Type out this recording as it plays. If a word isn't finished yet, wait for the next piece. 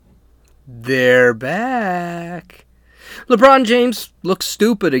They're back. LeBron James looks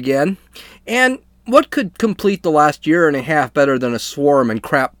stupid again. And what could complete the last year and a half better than a swarm and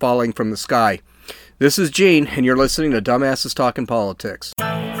crap falling from the sky? This is Gene, and you're listening to Dumbasses Talking Politics.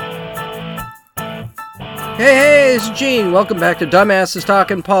 Hey, it's Gene. Welcome back to Dumbasses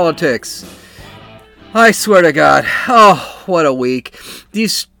Talking Politics. I swear to God, oh, what a week.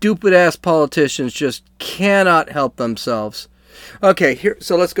 These stupid-ass politicians just cannot help themselves. Okay,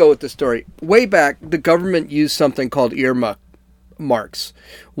 so let's go with the story. Way back, the government used something called earmarks.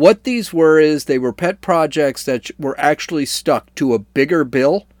 What these were is they were pet projects that were actually stuck to a bigger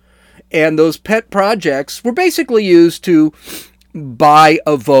bill, and those pet projects were basically used to buy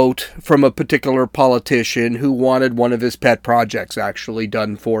a vote from a particular politician who wanted one of his pet projects actually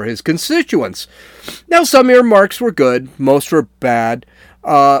done for his constituents. Now, some earmarks were good, most were bad,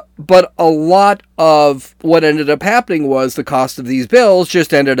 but a lot of what ended up happening was the cost of these bills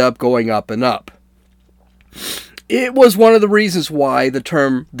just ended up going up and up. It was one of the reasons why the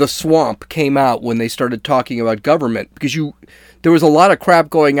term the swamp came out when they started talking about government, because there was a lot of crap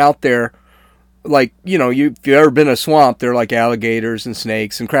going out there. Like, if you've ever been in a swamp, they're like alligators and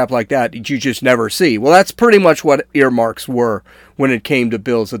snakes and crap like that you just never see. Well, that's pretty much what earmarks were when it came to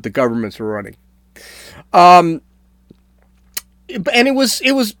bills that the governments were running. And it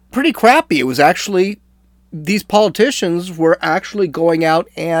was pretty crappy. It was actually, these politicians were actually going out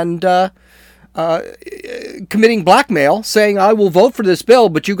and committing blackmail, saying, I will vote for this bill,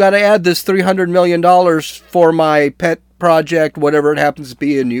 but you got to add this $300 million for my pet project, whatever it happens to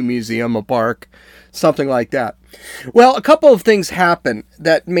be, a new museum, a park, something like that. Well, a couple of things happened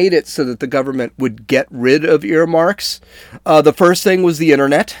that made it so that the government would get rid of earmarks. The first thing was the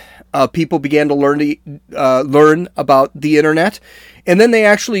internet. People began to learn about the internet, and then they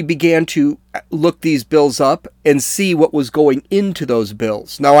actually began to look these bills up and see what was going into those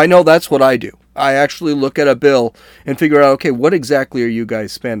bills. Now, I know that's what I do. I actually look at a bill and figure out, okay, what exactly are you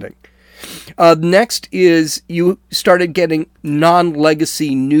guys spending? Next is you started getting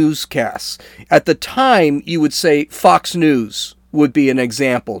non-legacy newscasts. At the time, you would say Fox News would be an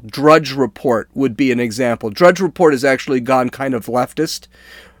example. Drudge Report would be an example. Drudge Report has actually gone kind of leftist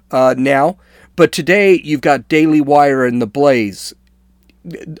now. But today, you've got Daily Wire and The Blaze.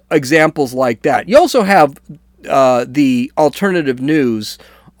 Examples like that. You also have the alternative news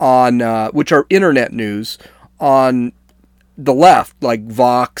on, which are internet news, on the left, like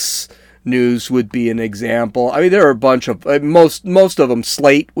Vox News would be an example. I mean, there are a bunch of, most of them,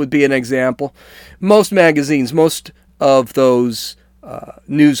 Slate would be an example. Most magazines, most of those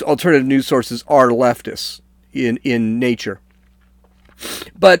alternative news sources are leftists in nature.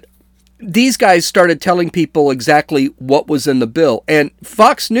 But these guys started telling people exactly what was in the bill. And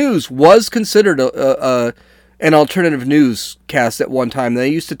Fox News was considered an alternative newscast at one time. They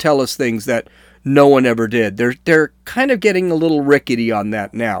used to tell us things that no one ever did. They're kind of getting a little rickety on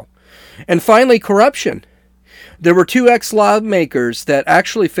that now. And finally, corruption. There were 2 ex-lawmakers that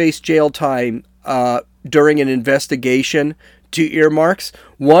actually faced jail time during an investigation to earmarks.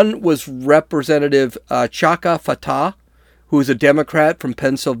 One was Representative Chaka Fattah, who is a Democrat from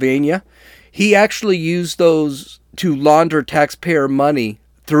Pennsylvania. He actually used those to launder taxpayer money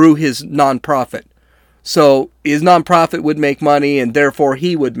through his nonprofit. So his nonprofit would make money, and therefore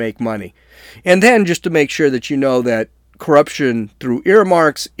he would make money. And then, just to make sure that you know that corruption through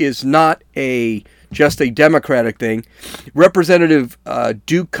earmarks is not just a Democratic thing, Representative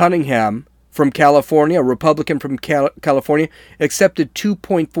Duke Cunningham from California, a Republican from California, accepted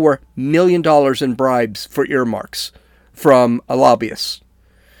 $2.4 million in bribes for earmarks from a lobbyist.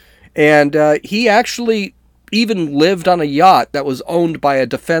 And he actually even lived on a yacht that was owned by a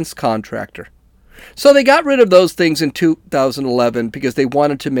defense contractor. So they got rid of those things in 2011 because they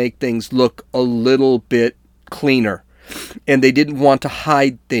wanted to make things look a little bit cleaner. And they didn't want to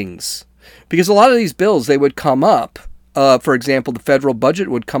hide things. Because a lot of these bills, they would come up. For example, the federal budget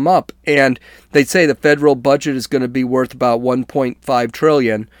would come up. And they'd say the federal budget is going to be worth about $1.5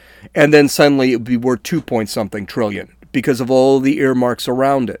 trillion. And then suddenly it would be worth 2-point-something trillion because of all the earmarks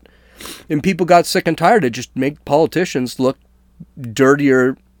around it. And people got sick and tired of just make politicians look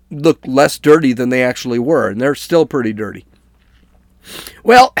less dirty than they actually were. And they're still pretty dirty.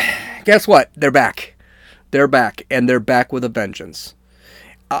 Well, guess what? They're back. They're back, and they're back with a vengeance.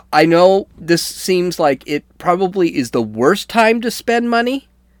 I know this seems like it probably is the worst time to spend money.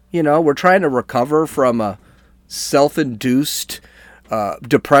 We're trying to recover from a self-induced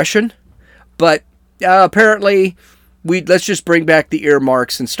depression. But apparently, let's just bring back the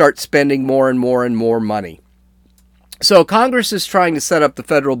earmarks and start spending more and more and more money. So Congress is trying to set up the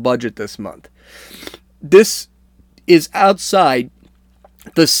federal budget this month. This is outside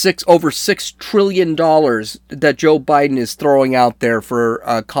the over $6 trillion that Joe Biden is throwing out there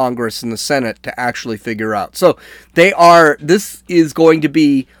for Congress and the Senate to actually figure out. So this is going to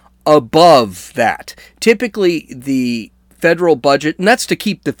be above that. Typically, the federal budget, and that's to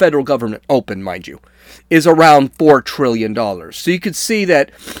keep the federal government open, mind you, is around $4 trillion. So you could see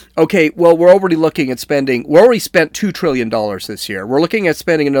that, okay, well, we're already spent $2 trillion this year. We're looking at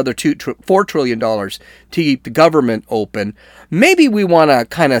spending another $4 trillion to keep the government open. Maybe we want to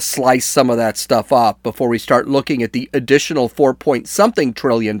kind of slice some of that stuff up before we start looking at the additional 4-point-something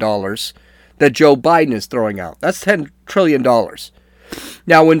trillion dollars that Joe Biden is throwing out. That's $10 trillion.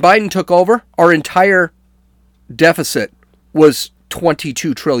 Now, when Biden took over, our entire deficit was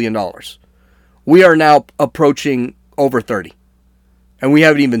 $22 trillion. We are now approaching over 30. And we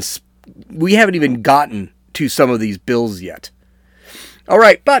haven't even gotten to some of these bills yet. All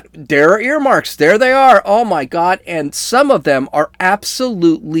right, but there are earmarks. There they are. Oh my God, and some of them are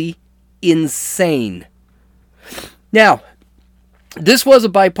absolutely insane. Now, this was a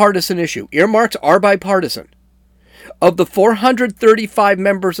bipartisan issue. Earmarks are bipartisan. Of the 435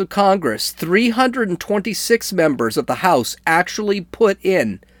 members of Congress, 326 members of the House actually put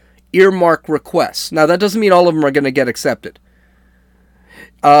in earmark requests. Now, that doesn't mean all of them are going to get accepted.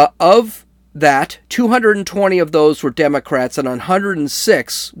 Of that, 220 of those were Democrats and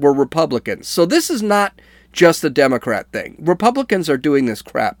 106 were Republicans. So this is not just a Democrat thing. Republicans are doing this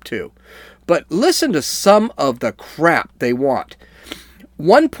crap too. But listen to some of the crap they want.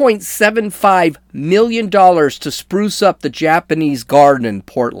 $1.75 million to spruce up the Japanese garden in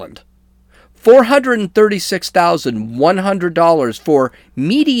Portland. $436,100 for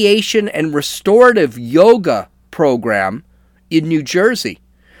mediation and restorative yoga program in New Jersey.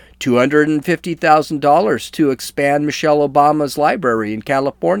 $250,000 to expand Michelle Obama's library in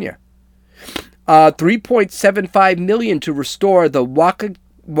California. $3.75 million to restore the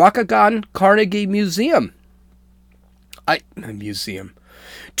Waukegan Carnegie Museum.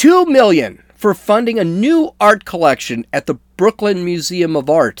 $2 million for funding a new art collection at the Brooklyn Museum of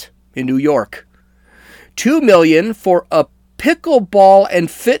Art in New York. $2 million for a pickleball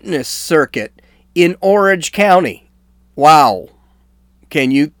and fitness circuit in Orange County. Wow.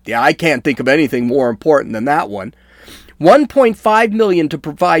 I can't think of anything more important than that one. $1.5 million to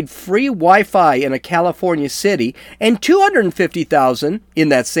provide free Wi-Fi in a California city, and $250,000 in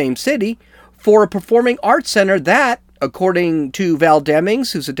that same city for a performing arts center that, according to Val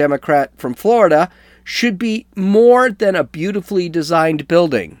Demings, who's a Democrat from Florida, should be more than a beautifully designed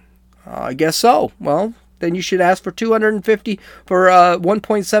building. I guess so. Well, then you should ask for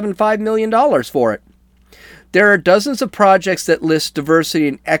 $1.75 million for it. There are dozens of projects that list diversity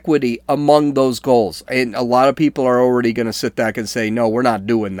and equity among those goals. And a lot of people are already going to sit back and say, no, we're not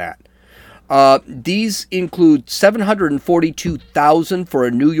doing that. These include $742,000 for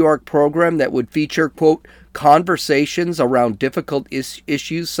a New York program that would feature, quote, conversations around difficult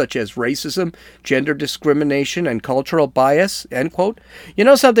issues such as racism, gender discrimination, and cultural bias, end quote. You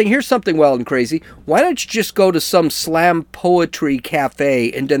know something? Here's something wild and crazy. Why don't you just go to some slam poetry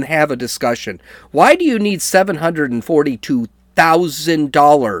cafe and then have a discussion? Why do you need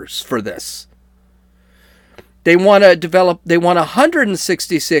 $742,000 for this? They want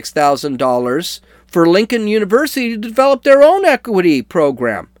 $166,000 for Lincoln University to develop their own equity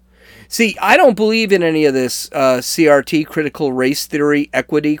program. See, I don't believe in any of this CRT, critical race theory,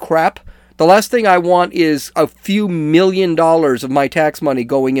 equity crap. The last thing I want is a few $1 million of my tax money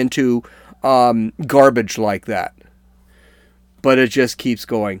going into garbage like that. But it just keeps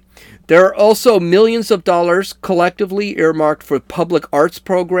going. There are also millions of dollars collectively earmarked for public arts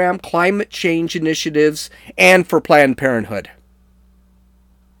program, climate change initiatives, and for Planned Parenthood.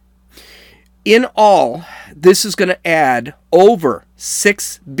 In all, this is going to add over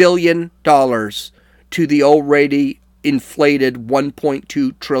 $6 billion to the already inflated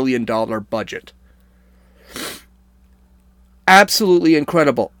 $1.2 trillion budget. Absolutely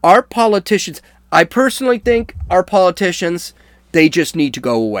incredible. Our politicians, I personally think our politicians, they just need to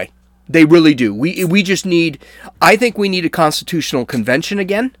go away. They really do. I think we need a constitutional convention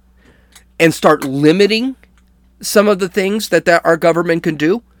again and start limiting some of the things that our government can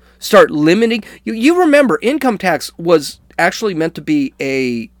do. Start limiting. You remember, income tax was actually meant to be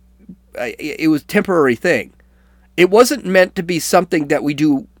it was a temporary thing. It wasn't meant to be something that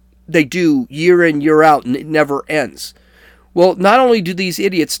they do year in, year out, and it never ends. Well, not only do these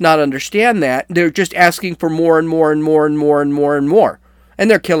idiots not understand that, they're just asking for more and more and more and more and more and more. And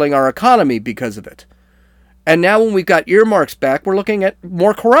they're killing our economy because of it. And now when we've got earmarks back, we're looking at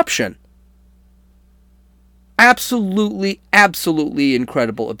more corruption. Absolutely, absolutely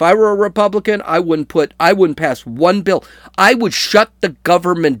incredible. If I were a Republican, I wouldn't pass one bill. I would shut the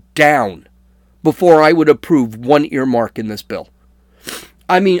government down before I would approve one earmark in this bill.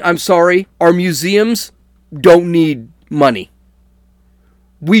 I mean, I'm sorry, our museums don't need money.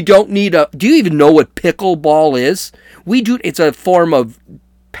 We don't need do you even know what pickleball is? It's a form of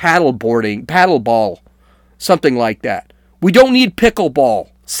paddleball, something like that. We don't need pickleball.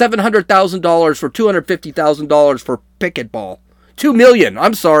 $700,000 for $250,000 for pickleball. $2 million,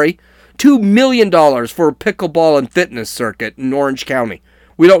 I'm sorry. $2 million for a pickleball and fitness circuit in Orange County.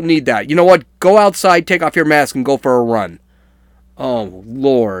 We don't need that. You know what? Go outside, take off your mask, and go for a run. Oh,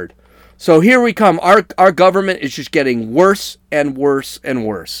 Lord. So here we come. Our government is just getting worse and worse and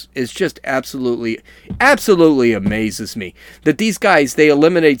worse. It's just absolutely amazes me that these guys, they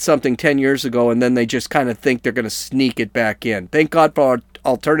eliminate something 10 years ago and then they just kind of think they're going to sneak it back in. Thank God for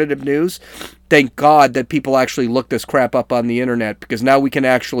alternative news. Thank God that people actually look this crap up on the internet, because now we can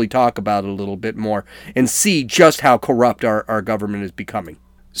actually talk about it a little bit more and see just how corrupt our government is becoming.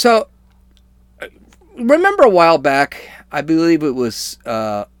 So, remember a while back, I believe it was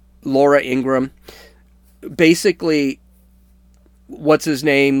Laura Ingraham, basically, what's his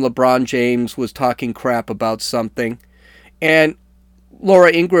name, LeBron James, was talking crap about something, and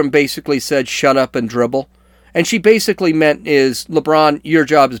Laura Ingraham basically said, shut up and dribble. And she basically meant is, LeBron, your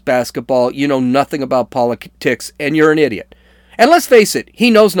job is basketball, you know nothing about politics, and you're an idiot. And let's face it, he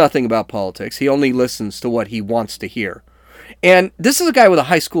knows nothing about politics, he only listens to what he wants to hear. And this is a guy with a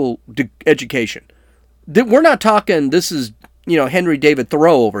high school education. We're not talking, this is, Henry David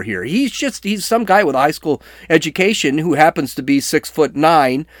Thoreau over here. He's some guy with a high school education who happens to be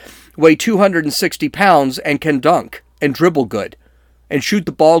 6'9", weigh 260 pounds, and can dunk and dribble good and shoot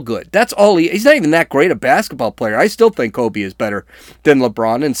the ball good. That's all he's not even that great a basketball player. I still think Kobe is better than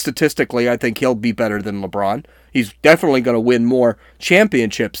LeBron, and statistically I think he'll be better than LeBron. He's definitely going to win more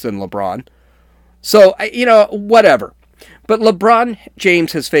championships than LeBron. So, whatever. But LeBron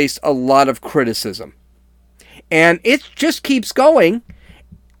James has faced a lot of criticism. And it just keeps going.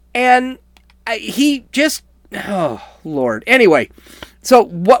 And oh, Lord. Anyway, so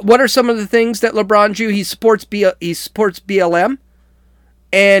what are some of the things that LeBron do? He supports BLM.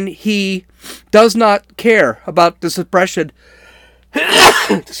 And he does not care about the suppression,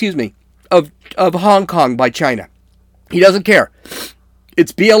 excuse me, of Hong Kong by China. He doesn't care.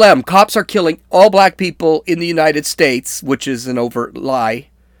 It's BLM. Cops are killing all black people in the United States, which is an overt lie.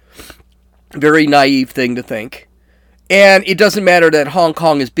 Very naive thing to think. And it doesn't matter that Hong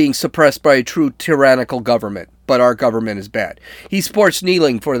Kong is being suppressed by a true tyrannical government, but our government is bad. He supports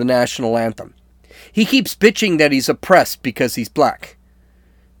kneeling for the national anthem. He keeps bitching that he's oppressed because he's black.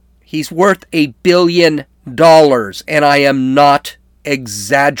 He's worth $1 billion, and I am not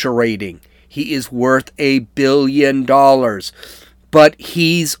exaggerating. He is worth $1 billion, but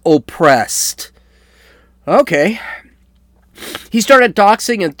he's oppressed. Okay. He started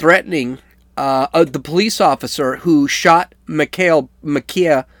doxing and threatening the police officer who shot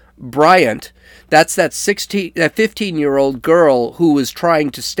Ma'Khia Bryant. That's that 15-year-old girl who was trying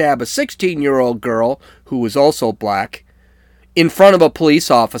to stab a 16-year-old girl who was also black in front of a police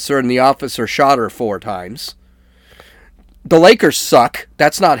officer, and the officer shot her 4 times. The Lakers suck.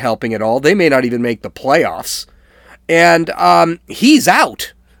 That's not helping at all. They may not even make the playoffs. And he's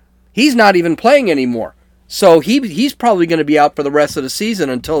out. He's not even playing anymore. So he's probably going to be out for the rest of the season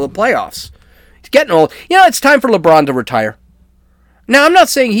until the playoffs. He's getting old. It's time for LeBron to retire. Now, I'm not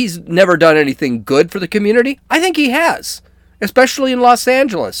saying he's never done anything good for the community. I think he has, especially in Los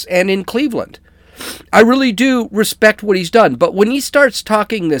Angeles and in Cleveland. I really do respect what he's done. But when he starts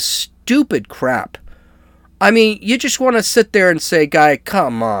talking this stupid crap, I mean, you just want to sit there and say, guy,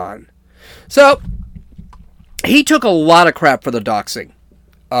 come on. So, he took a lot of crap for the doxing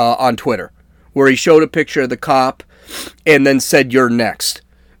on Twitter, where he showed a picture of the cop and then said, you're next.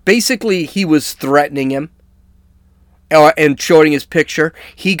 Basically, he was threatening him and showing his picture.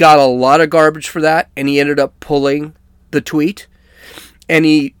 He got a lot of garbage for that, and he ended up pulling the tweet. And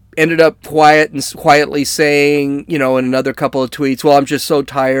he ended up quietly saying, in another couple of tweets, well, I'm just so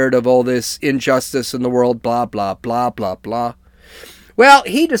tired of all this injustice in the world, blah, blah, blah, blah, blah. Well,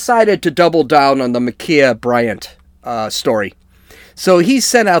 he decided to double down on the Ma'Khia Bryant story. So he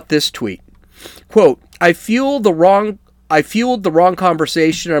sent out this tweet. Quote, I fueled the wrong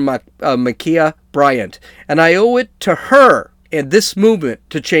conversation on Ma'Khia Bryant, and I owe it to her and this movement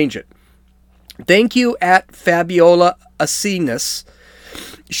to change it. Thank you at Fabiola Asinas.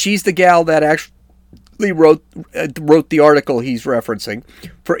 She's the gal that actually wrote the article he's referencing,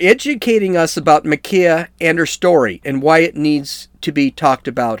 for educating us about Ma'Khia and her story and why it needs to be talked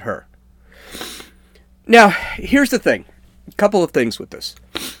about her. Now, here's the thing. A couple of things with this.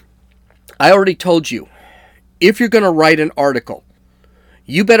 I already told you, if you're going to write an article,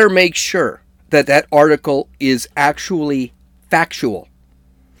 you better make sure that that article is actually factual.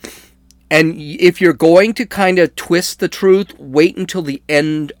 And if you're going to kind of twist the truth, wait until the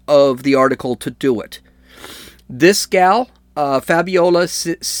end of the article to do it. This gal, Fabiola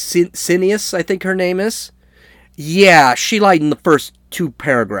Cineas, I think her name is. Yeah, she lied in the first 2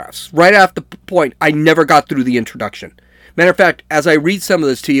 paragraphs. Right off the point, I never got through the introduction. Matter of fact, as I read some of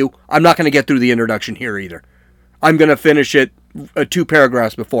this to you, I'm not going to get through the introduction here either. I'm going to finish it 2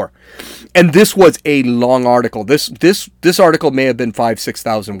 paragraphs before. And this was a long article. This article may have been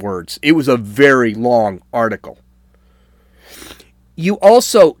 5,000-6,000 words. It was a very long article. You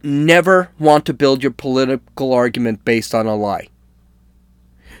also never want to build your political argument based on a lie.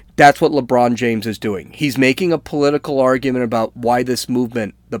 That's what LeBron James is doing. He's making a political argument about why this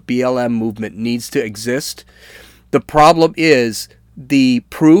movement, the BLM movement, needs to exist. The problem is the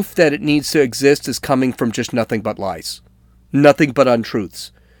proof that it needs to exist is coming from just nothing but lies. Nothing but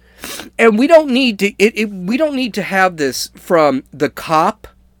untruths. And we don't need to have this from the cop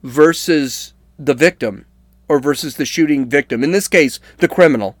versus the victim, or versus the shooting victim. In this case, the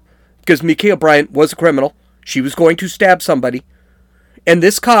criminal. Because Ma'Khia Bryant was a criminal. She was going to stab somebody. And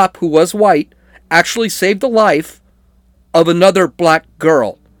this cop, who was white, actually saved the life of another black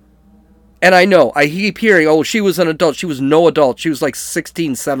girl. And I know, I keep hearing, oh, she was an adult. She was no adult. She was like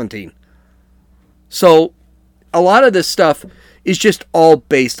 16, 17. So, a lot of this stuff is just all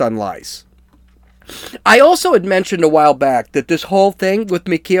based on lies. I also had mentioned a while back that this whole thing with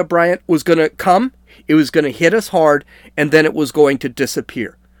Ma'Khia Bryant was going to come, it was going to hit us hard, and then it was going to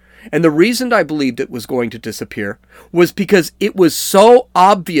disappear. And the reason I believed it was going to disappear was because it was so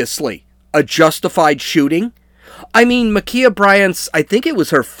obviously a justified shooting. I mean, Ma'Khia Bryant's, I think it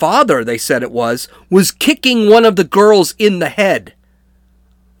was her father, they said it was kicking one of the girls in the head.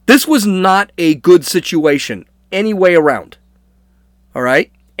 This was not a good situation any way around. All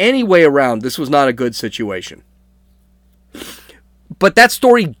right? Any way around, this was not a good situation. But that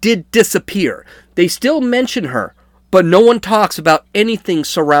story did disappear. They still mention her, but no one talks about anything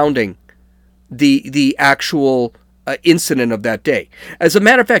surrounding the actual incident of that day. As a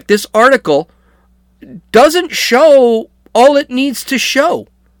matter of fact, this article doesn't show all it needs to show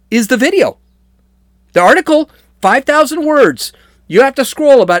is the video. The article, 5,000 words. You have to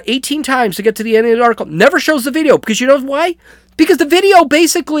scroll about 18 times to get to the end of the article. Never shows the video, because you know why? Because the video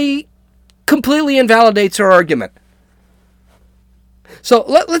basically completely invalidates her argument. So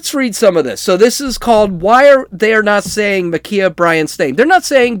let's read some of this. So this is called Why Are They Not Saying Ma'Khia Bryant's Name? They're not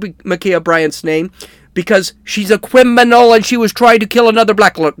saying Ma'Khia Bryant's name because she's a criminal and she was trying to kill another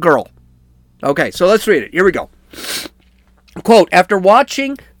black girl. Okay, so let's read it. Here we go. Quote, after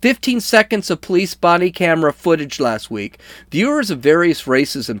watching 15 seconds of police body camera footage last week, viewers of various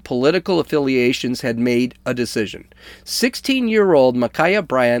races and political affiliations had made a decision. 16-year-old Ma'Khia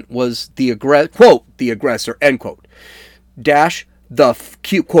Bryant was the aggressor, end quote. Dash, the,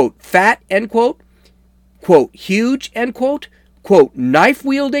 quote, fat, end quote, huge, end quote,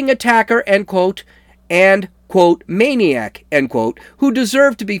 knife-wielding attacker, end quote, and, quote, maniac, end quote, who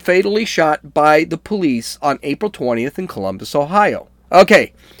deserved to be fatally shot by the police on April 20th in Columbus, Ohio.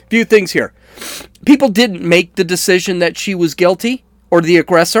 Okay, few things here. People didn't make the decision that she was guilty or the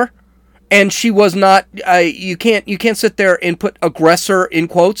aggressor, and she was not. You can't sit there and put aggressor in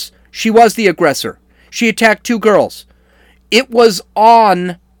quotes. She was the aggressor. She attacked 2 girls. It was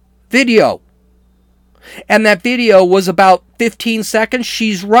on video, and that video was about 15 seconds.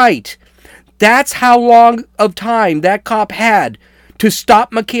 She's right. That's how long of time that cop had to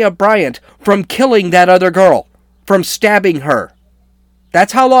stop Ma'Khia Bryant from killing that other girl, from stabbing her.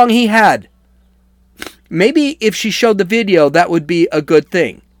 That's how long he had. Maybe if she showed the video, that would be a good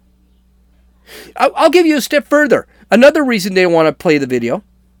thing. I'll give you a step further. Another reason they want to play the video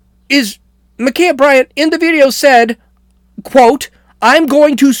is Ma'Khia Bryant in the video said, quote, I'm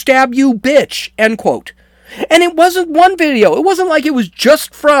going to stab you, bitch, end quote. And it wasn't one video. It wasn't like it was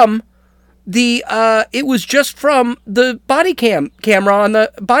just from the body camera on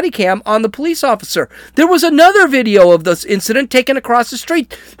the body cam on the police officer. There was another video of this incident taken across the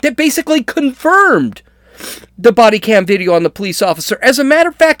street that basically confirmed the body cam video on the police officer. As a matter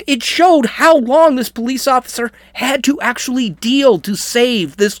of fact, it showed how long this police officer had to actually deal to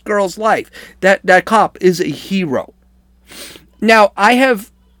save this girl's life. That cop is a hero. Now, I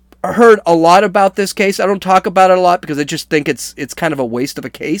have heard a lot about this case. I don't talk about it a lot because I just think it's kind of a waste of a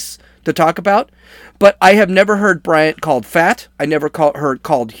case to talk about. But I have never heard Bryant called fat. I never heard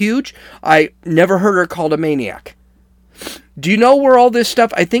called huge. I never heard her called a maniac. Do you know where all this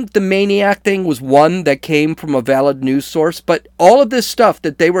stuff, I think the Maniac thing was one that came from a valid news source, but all of this stuff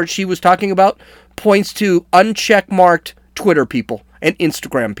that she was talking about points to uncheckmarked Twitter people and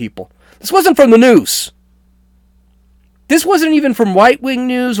Instagram people. This wasn't from the news. This wasn't even from right-wing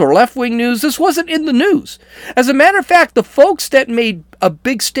news or left-wing news. This wasn't in the news. As a matter of fact, the folks that made a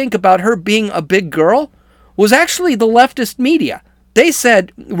big stink about her being a big girl was actually the leftist media. They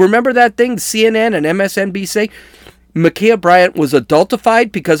said, remember that thing CNN and MSNBC? Ma'Khia Bryant was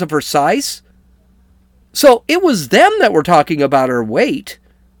adultified because of her size? So it was them that were talking about her weight.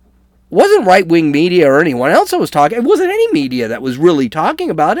 It wasn't right-wing media or anyone else that was talking. It wasn't any media that was really talking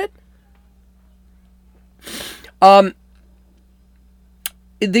about it.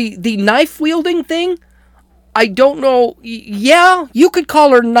 The knife-wielding thing, I don't know. Yeah, you could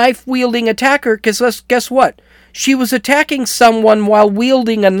call her knife-wielding attacker, because guess what? She was attacking someone while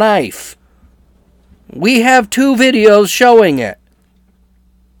wielding a knife. We have 2 videos showing it.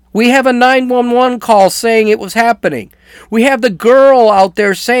 We have a 911 call saying it was happening. We have the girl out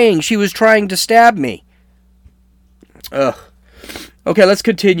there saying she was trying to stab me. Ugh. Okay, let's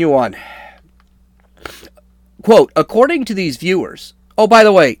continue on. Quote, according to these viewers... Oh, by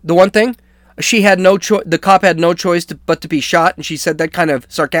the way, the one thing, she had no choice. The cop had no choice but to be shot, and she said that kind of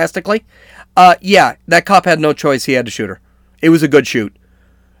sarcastically. Yeah, that cop had no choice. He had to shoot her. It was a good shoot.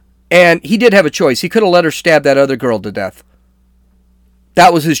 And he did have a choice. He could have let her stab that other girl to death.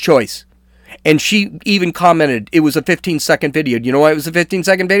 That was his choice. And she even commented, it was a 15-second video. Do you know why it was a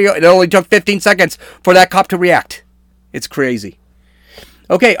 15-second video? It only took 15 seconds for that cop to react. It's crazy.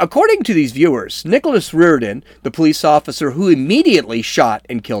 Okay, according to these viewers, Nicholas Reardon, the police officer who immediately shot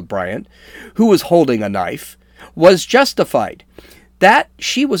and killed Bryant, who was holding a knife, was justified. That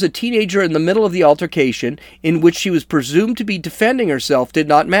she was a teenager in the middle of the altercation in which she was presumed to be defending herself did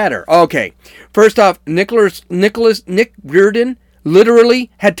not matter. Okay, first off, Nick Reardon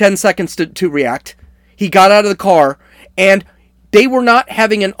literally had 10 seconds to react. He got out of the car, and they were not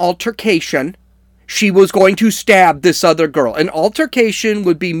having an altercation. She was going to stab this other girl. An altercation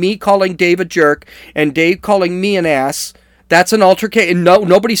would be me calling Dave a jerk and Dave calling me an ass. That's an altercation. No,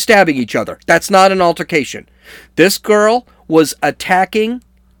 nobody's stabbing each other. That's not an altercation. This girl was attacking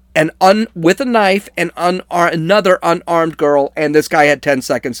with a knife another unarmed girl, and this guy had 10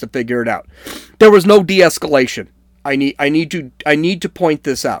 seconds to figure it out. There was no de-escalation. I need to point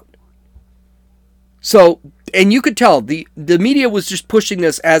this out. So, and you could tell the media was just pushing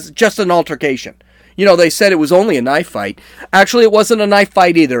this as just an altercation. You know, they said it was only a knife fight. Actually, it wasn't a knife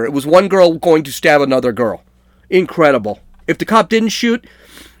fight either. It was one girl going to stab another girl. Incredible. If the cop didn't shoot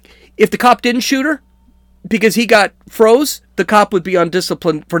her because he got froze, the cop would be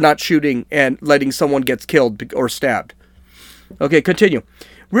undisciplined for not shooting and letting someone get killed or stabbed. Okay, continue.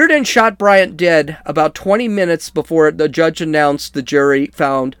 Reardon shot Bryant dead about 20 minutes before the judge announced the jury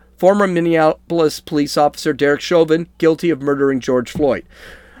found former Minneapolis police officer Derek Chauvin guilty of murdering George Floyd.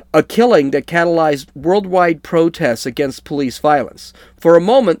 A killing that catalyzed worldwide protests against police violence. For a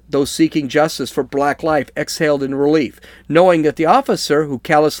moment, those seeking justice for black life exhaled in relief, knowing that the officer who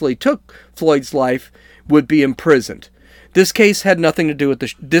callously took Floyd's life would be imprisoned. This case had nothing to do with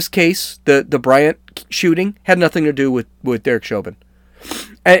the Bryant shooting had nothing to do with Derek Chauvin.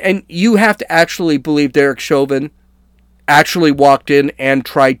 And you have to actually believe Derek Chauvin actually walked in and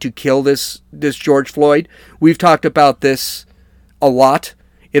tried to kill this George Floyd. We've talked about this a lot.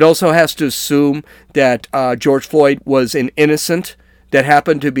 It also has to assume that George Floyd was an innocent that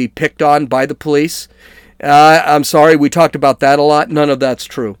happened to be picked on by the police. I'm sorry, we talked about that a lot. None of that's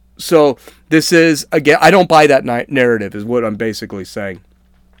true. So this is, again, I don't buy that narrative is what I'm basically saying.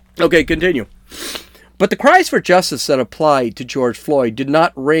 Okay, continue. But the cries for justice that applied to George Floyd did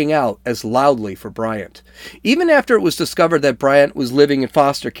not ring out as loudly for Bryant. Even after it was discovered that Bryant was living in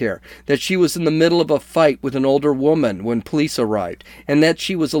foster care, that she was in the middle of a fight with an older woman when police arrived, and that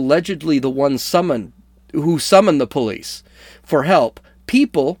she was allegedly the one who summoned the police for help,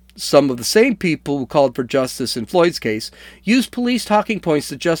 people, some of the same people who called for justice in Floyd's case, used police talking points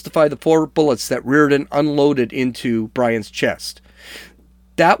to justify the 4 bullets that Reardon unloaded into Bryant's chest.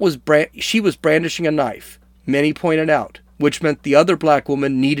 She was brandishing a knife, many pointed out, which meant the other black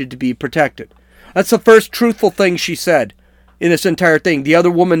woman needed to be protected. That's the first truthful thing she said in this entire thing. The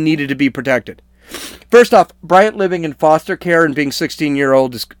other woman needed to be protected. First off, Bryant living in foster care and being 16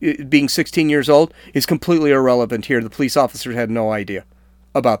 years old is completely irrelevant here. The police officers had no idea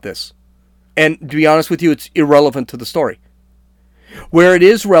about this. And to be honest with you, it's irrelevant to the story. Where it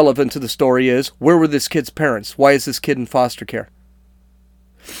is relevant to the story is, where were this kid's parents? Why is this kid in foster care?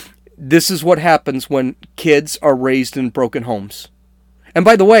 This is what happens when kids are raised in broken homes. And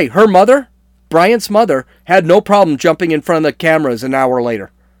by the way, her mother, Bryant's mother had no problem jumping in front of the cameras an hour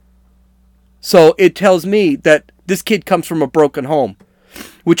later. So it tells me that this kid comes from a broken home,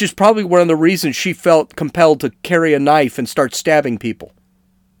 which is probably one of the reasons she felt compelled to carry a knife and start stabbing people.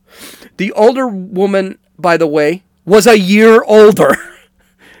 The older woman, by the way, was a year older.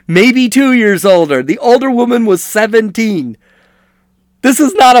 Maybe 2 years older. The older woman was 17. This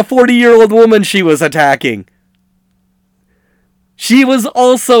is not a 40-year-old woman she was attacking. She was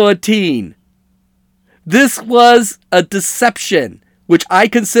also a teen. This was a deception, which I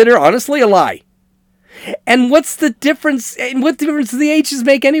consider, honestly, a lie. And what's the difference? And what difference do the ages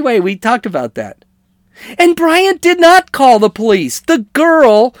make anyway? We talked about that. And Bryant did not call the police. The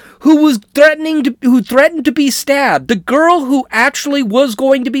girl who threatened to be stabbed, the girl who actually was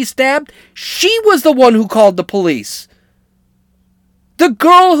going to be stabbed, she was the one who called the police. The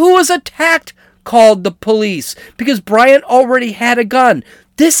girl who was attacked called the police because Bryant already had a gun.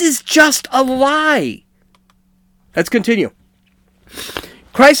 This is just a lie. Let's continue.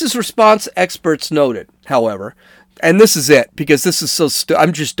 Crisis response experts noted, however, and this is it, because this is so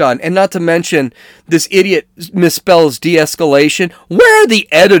I'm just done. And not to mention, this idiot misspells de-escalation. Where are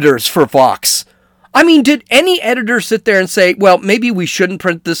the editors for Vox? I mean, did any editor sit there and say, well, maybe we shouldn't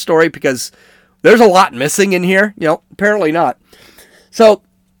print this story because there's a lot missing in here? Apparently not. So,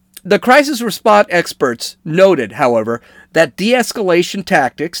 the crisis response experts noted, however, that de-escalation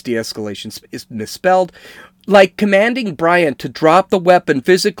tactics, de-escalation is misspelled, like commanding Bryant to drop the weapon,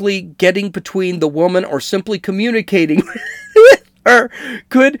 physically getting between the woman, or simply communicating with her,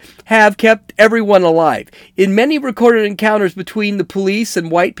 could have kept everyone alive. In many recorded encounters between the police and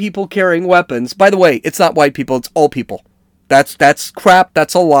white people carrying weapons, by the way, it's not white people, it's all people. That's crap,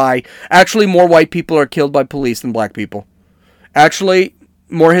 that's a lie. Actually, more white people are killed by police than black people. Actually,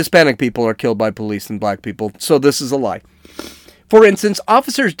 more Hispanic people are killed by police than black people, so this is a lie. For instance,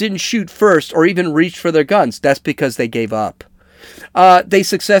 officers didn't shoot first or even reach for their guns. That's because they gave up. They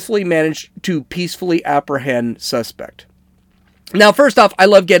successfully managed to peacefully apprehend suspect. Now, first off, I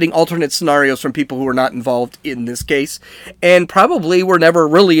love getting alternate scenarios from people who are not involved in this case and probably were never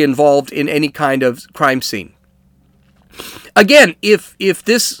really involved in any kind of crime scene. Again, if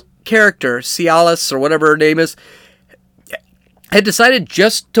this character, Cialis or whatever her name is, had decided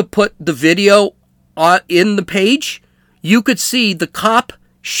just to put the video in the page, you could see the cop,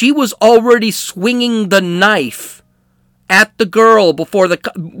 she was already swinging the knife at the girl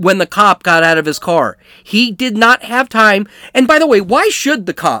when the cop got out of his car. He did not have time. And by the way, why should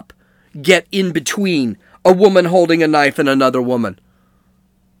the cop get in between a woman holding a knife and another woman?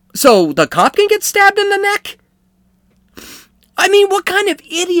 So the cop can get stabbed in the neck? I mean, what kind of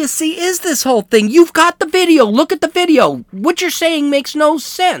idiocy is this whole thing? You've got the video. Look at the video. What you're saying makes no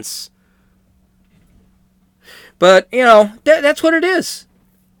sense. But, that's what it is.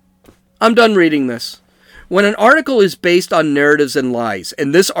 I'm done reading this. When an article is based on narratives and lies,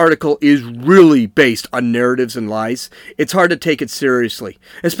 and this article is really based on narratives and lies, it's hard to take it seriously.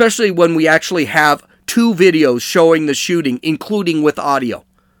 Especially when we actually have 2 videos showing the shooting, including with audio.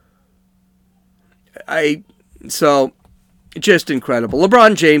 Just incredible.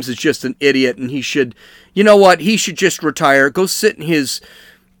 LeBron James is just an idiot, and he should, he should just retire, go sit in his,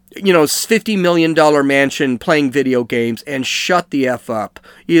 $50 million mansion playing video games and shut the F up.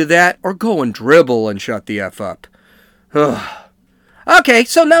 Either that or go and dribble and shut the F up. Okay,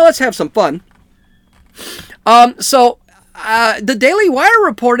 so now let's have some fun. The Daily Wire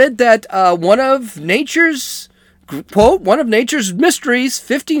reported that one of nature's mysteries,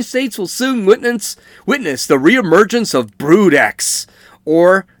 15 states will soon witness the reemergence of Brood X,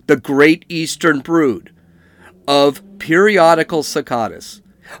 or the Great Eastern Brood of periodical cicadas.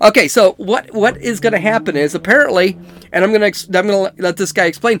 Okay, so what is going to happen is, apparently, and I'm going to let this guy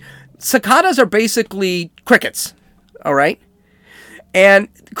explain, cicadas are basically crickets, all right? And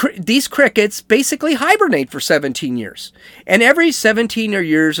these crickets basically hibernate for 17 years. And every 17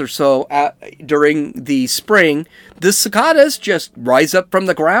 years or so during the spring, the cicadas just rise up from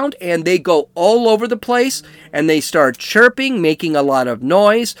the ground and they go all over the place and they start chirping, making a lot of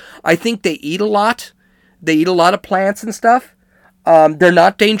noise. I think they eat a lot. They eat a lot of plants and stuff. They're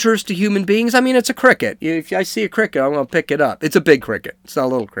not dangerous to human beings. I mean, it's a cricket. If I see a cricket, I'm going to pick it up. It's a big cricket. It's not a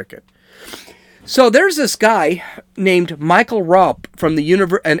little cricket. So there's this guy named Michael Raup from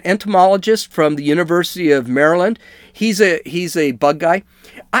an entomologist from the University of Maryland. He's a bug guy.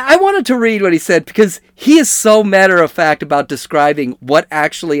 I wanted to read what he said because he is so matter of fact about describing what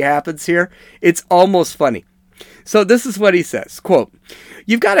actually happens here. It's almost funny. So this is what he says, quote,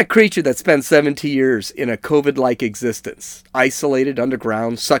 "You've got a creature that spent 70 years in a COVID-like existence, isolated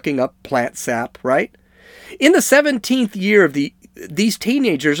underground, sucking up plant sap, right? In the 17th year of the these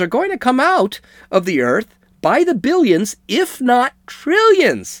teenagers are going to come out of the earth by the billions, if not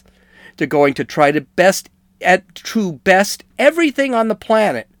trillions. They're going to try to best everything on the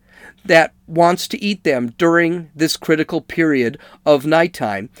planet that wants to eat them during this critical period of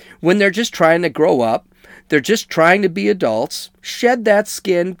nighttime, when they're just trying to grow up. They're just trying to be adults, shed that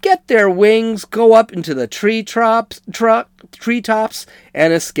skin, get their wings, go up into the treetops,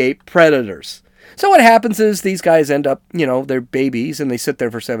 and escape predators. So what happens is these guys end up, they're babies, and they sit there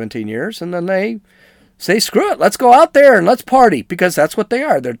for 17 years, and then they say, screw it, let's go out there and let's party, because that's what they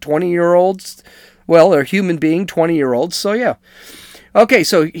are. They're 20-year-olds. Well, they're human being 20-year-olds, so yeah. Okay,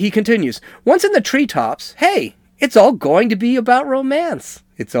 so he continues. Once in the treetops, hey, it's all going to be about romance.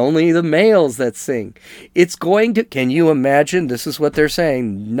 It's only the males that sing. It's going to, can you imagine, this is what they're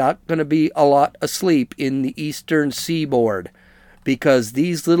saying, not going to be a lot asleep in the eastern seaboard, because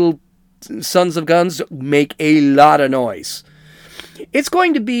these little sons of guns make a lot of noise. It's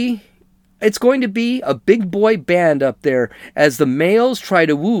going to be a big boy band up there as the males try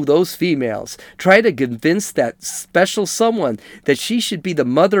to woo those females, try to convince that special someone that she should be the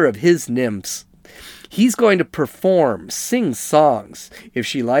mother of his nymphs. He's going to perform, sing songs. If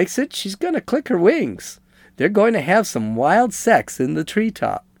she likes it, she's going to click her wings. They're going to have some wild sex in the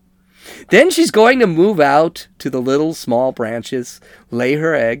treetop. Then she's going to move out to the little small branches, lay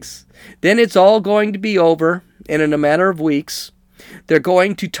her eggs. Then it's all going to be over, and in a matter of weeks, they're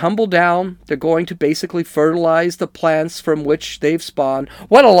going to tumble down. They're going to basically fertilize the plants from which they've spawned.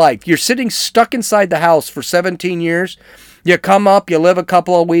 What a life. You're sitting stuck inside the house for 17 years. You come up, you live a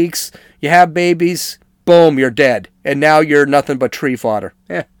couple of weeks, you have babies, boom, you're dead. And now you're nothing but tree fodder.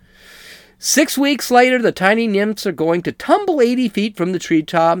 6 weeks later, the tiny nymphs are going to tumble 80 feet from the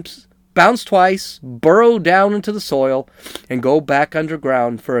treetops, bounce twice, burrow down into the soil, and go back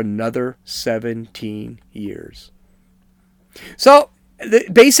underground for another 17 years. So,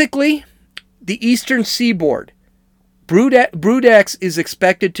 basically, the eastern seaboard, Brood X is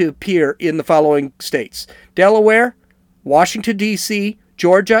expected to appear in the following states: Delaware, Washington, D.C.,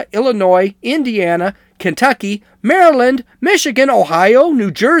 Georgia, Illinois, Indiana, Kentucky, Maryland, Michigan, Ohio, New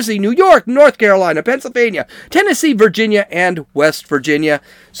Jersey, New York, North Carolina, Pennsylvania, Tennessee, Virginia, and West Virginia.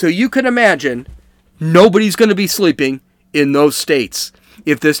 So you can imagine nobody's going to be sleeping in those states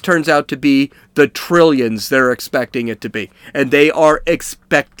if this turns out to be the trillions they're expecting it to be. And they are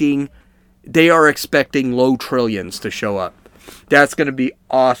expecting low trillions to show up. That's going to be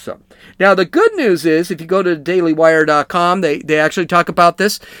awesome. Now, the good news is, if you go to dailywire.com, they actually talk about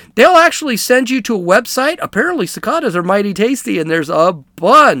this. They'll actually send you to a website. Apparently, cicadas are mighty tasty, and there's a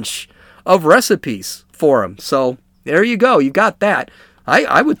bunch of recipes for them. So, there you go. You got that.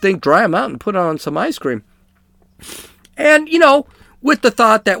 I would think dry them out and put on some ice cream. And, with the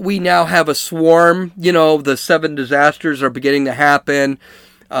thought that we now have a swarm, the 7 disasters are beginning to happen.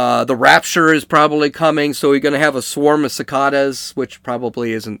 The rapture is probably coming, so we're going to have a swarm of cicadas, which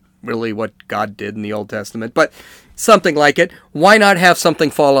probably isn't really what God did in the Old Testament, but something like it. Why not have something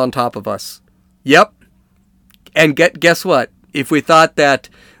fall on top of us? Yep. And guess what? If we thought that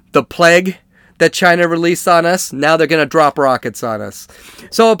the plague that China released on us, now they're going to drop rockets on us.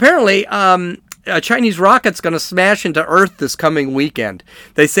 So apparently, a Chinese rocket's going to smash into Earth this coming weekend.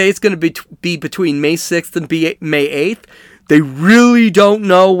 They say it's going to be between May 6th and May 8th. They really don't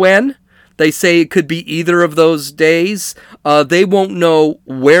know when. They say it could be either of those days. They won't know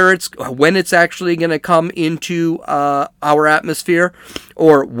when it's actually going to come into our atmosphere,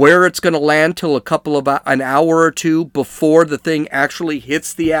 or where it's going to land till an hour or two before the thing actually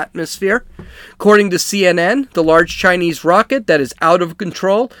hits the atmosphere. According to CNN, the large Chinese rocket that is out of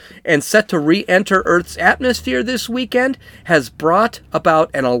control and set to re-enter Earth's atmosphere this weekend has brought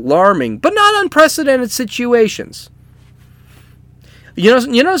about an alarming but not unprecedented situations. You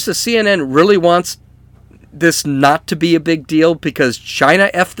notice the CNN really wants this not to be a big deal because China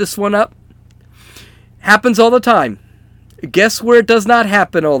effed this one up? Happens all the time. Guess where it does not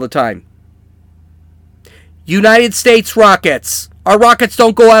happen all the time? United States rockets. Our rockets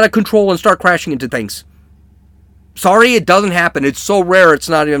don't go out of control and start crashing into things. Sorry, it doesn't happen. It's so rare it's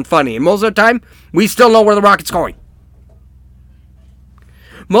not even funny. And most of the time, we still know where the rocket's going.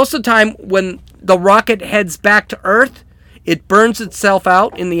 Most of the time, when the rocket heads back to Earth, it burns itself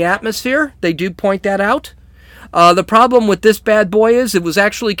out in the atmosphere. They do point that out. The problem with this bad boy is it was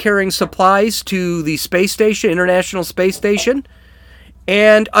actually carrying supplies to the space station, International Space Station.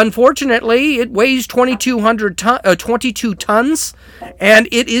 And unfortunately, it weighs 22 tons, and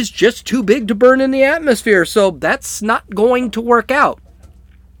it is just too big to burn in the atmosphere. So that's not going to work out.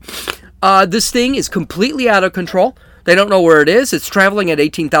 This thing is completely out of control. They don't know where it is. It's traveling at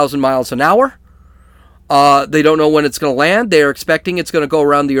 18,000 miles an hour. They don't know when it's going to land. They're expecting it's going to go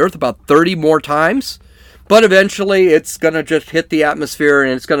around the Earth about 30 more times. But eventually it's going to just hit the atmosphere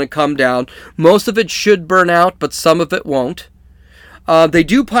and it's going to come down. Most of it should burn out, but some of it won't. They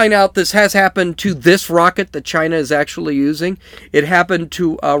do point out this has happened to this rocket that China is actually using. It happened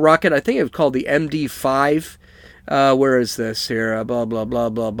to a rocket, I think it was called the MD-5. Where is this here? Blah, blah, blah,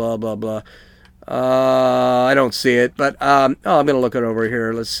 blah, blah, blah, blah. I don't see it, but I'm going to look it over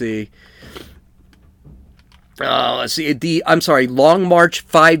here. Let's see. Long March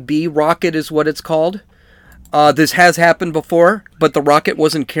 5B rocket is what it's called. This has happened before, but the rocket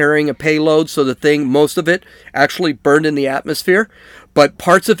wasn't carrying a payload, so the thing, most of it, actually burned in the atmosphere, but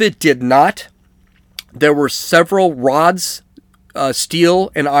parts of it did not. There were several rods,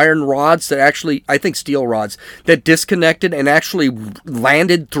 steel and iron rods that actually, I think steel rods, that disconnected and actually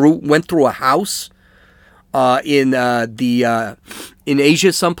went through a house in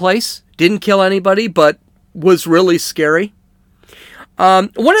Asia someplace. Didn't kill anybody, but was really scary. One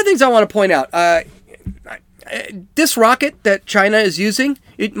of the things I want to point out, this rocket that China is using,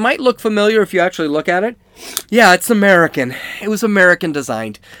 it might look familiar if you actually look at it. Yeah, it's American. It was American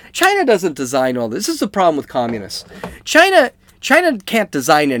designed. China doesn't design all this. This is the problem with communists. China can't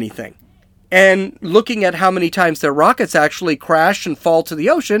design anything. And looking at how many times their rockets actually crash and fall to the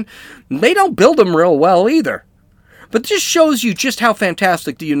ocean, they don't build them real well either. But this shows you just how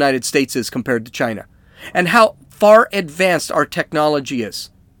fantastic the United States is compared to China, and how far advanced our technology is.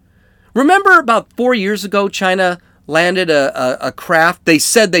 Remember about 4 years ago, China landed a craft. They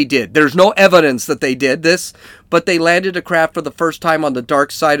said they did. There's no evidence that they did this, but they landed a craft for the first time on the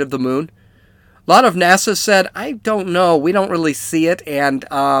dark side of the moon. A lot of NASA said, I don't know, we don't really see it, and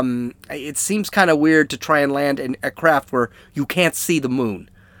it seems kind of weird to try and land a craft where you can't see the moon.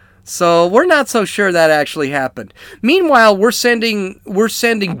 So we're not so sure that actually happened. Meanwhile, we're sending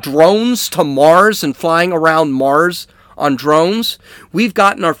drones to Mars and flying around Mars on drones. We've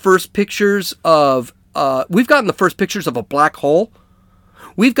gotten our first pictures of a black hole.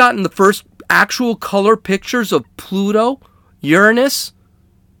 We've gotten the first actual color pictures of Pluto, Uranus,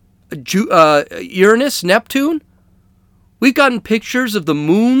 Neptune. We've gotten pictures of the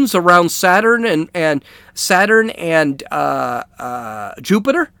moons around Saturn and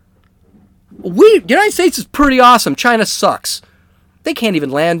Jupiter. The United States is pretty awesome. China sucks. They can't even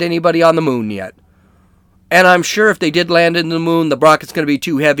land anybody on the moon yet. And I'm sure if they did land in the moon, the rocket's going to be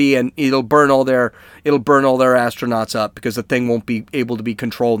too heavy and it'll burn all their astronauts up, because the thing won't be able to be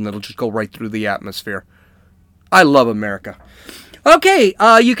controlled and it'll just go right through the atmosphere. I love America. Okay,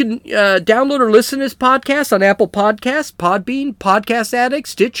 you can download or listen to this podcast on Apple Podcasts, Podbean, Podcast Addict,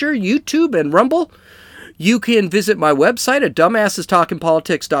 Stitcher, YouTube, and Rumble. You can visit my website at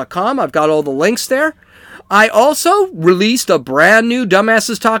dumbassestalkingpolitics.com. I've got all the links there. I also released a brand new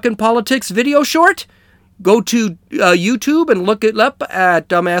Dumbasses Talking Politics video short. Go to YouTube and look it up at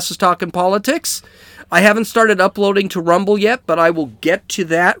Dumbasses Talking Politics. I haven't started uploading to Rumble yet, but I will get to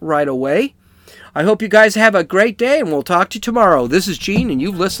that right away. I hope you guys have a great day, and we'll talk to you tomorrow. This is Gene, and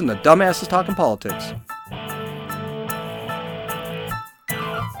you've listened to Dumbasses Talking Politics.